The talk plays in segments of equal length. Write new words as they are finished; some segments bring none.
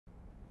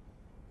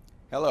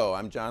Hello,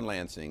 I'm John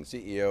Lansing,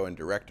 CEO and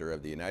Director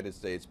of the United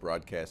States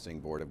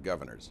Broadcasting Board of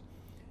Governors,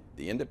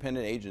 the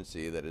independent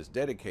agency that is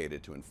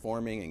dedicated to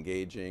informing,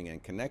 engaging,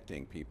 and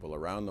connecting people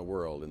around the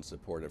world in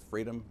support of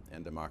freedom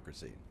and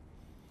democracy.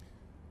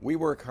 We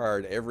work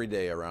hard every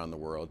day around the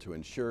world to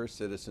ensure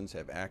citizens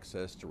have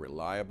access to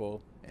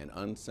reliable and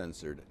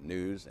uncensored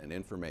news and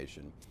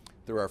information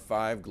through our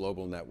 5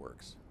 global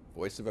networks: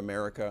 Voice of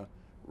America,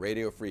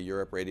 Radio Free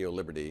Europe, Radio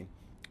Liberty,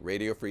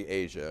 Radio Free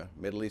Asia,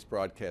 Middle East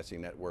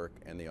Broadcasting Network,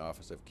 and the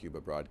Office of Cuba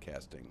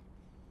Broadcasting.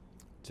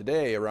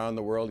 Today, around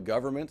the world,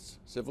 governments,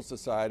 civil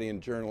society, and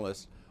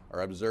journalists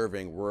are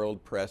observing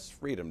World Press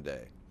Freedom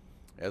Day.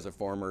 As a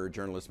former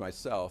journalist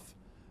myself,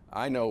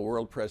 I know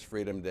World Press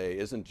Freedom Day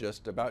isn't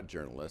just about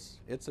journalists,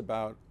 it's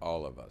about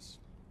all of us.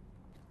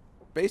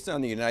 Based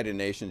on the United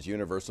Nations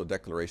Universal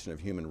Declaration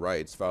of Human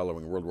Rights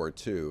following World War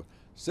II,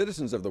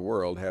 citizens of the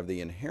world have the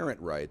inherent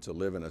right to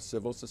live in a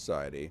civil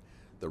society,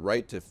 the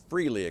right to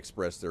freely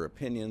express their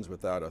opinions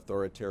without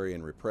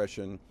authoritarian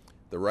repression,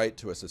 the right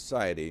to a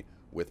society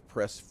with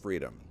press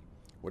freedom.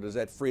 What does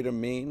that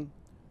freedom mean?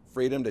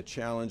 Freedom to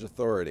challenge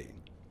authority,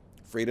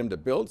 freedom to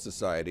build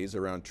societies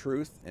around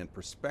truth and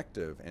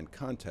perspective and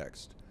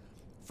context,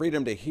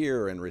 freedom to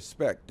hear and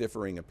respect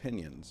differing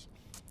opinions,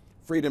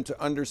 freedom to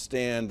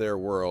understand their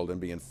world and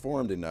be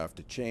informed enough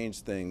to change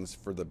things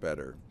for the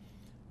better.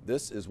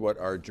 This is what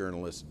our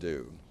journalists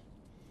do.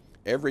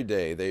 Every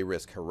day they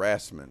risk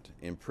harassment,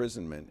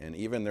 imprisonment, and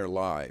even their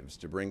lives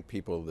to bring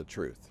people the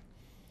truth.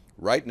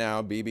 Right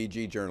now,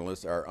 BBG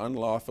journalists are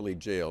unlawfully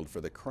jailed for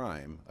the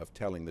crime of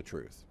telling the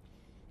truth.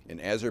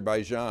 In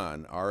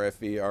Azerbaijan,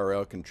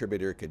 RFE-RL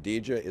contributor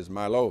Khadija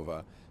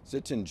Ismailova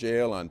sits in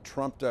jail on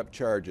trumped-up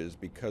charges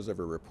because of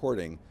her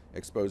reporting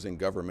exposing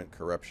government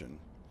corruption.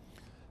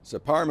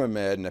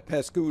 Saparmehmed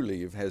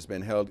Nepeskuliyev has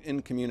been held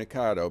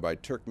incommunicado by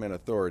Turkmen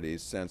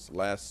authorities since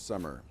last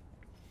summer.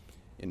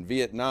 In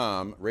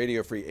Vietnam,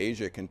 Radio Free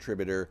Asia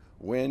contributor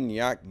Nguyen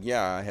Nhac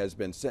Ya has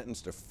been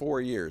sentenced to 4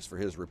 years for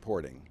his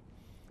reporting.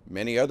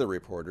 Many other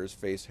reporters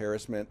face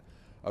harassment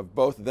of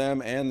both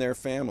them and their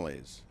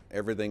families,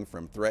 everything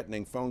from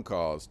threatening phone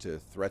calls to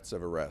threats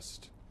of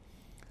arrest.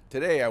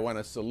 Today, I want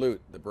to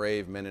salute the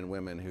brave men and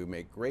women who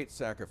make great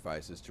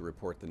sacrifices to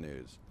report the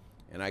news,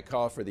 and I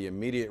call for the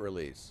immediate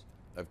release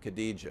of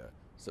Khadija,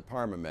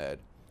 Saparmehmed,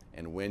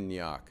 and Nguyen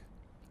Nhac.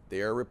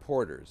 They are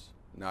reporters,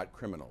 not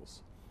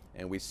criminals.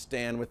 And we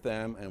stand with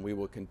them, and we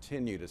will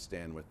continue to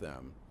stand with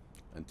them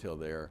until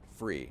they're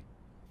free.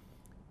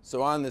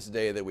 So on this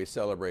day that we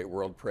celebrate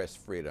World Press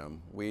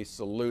Freedom, we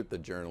salute the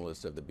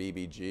journalists of the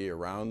BBG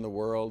around the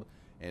world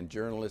and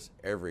journalists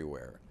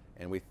everywhere,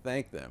 and we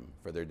thank them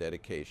for their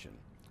dedication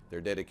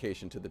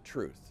to the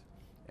truth,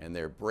 and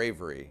their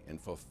bravery in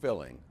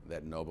fulfilling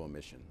that noble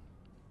mission.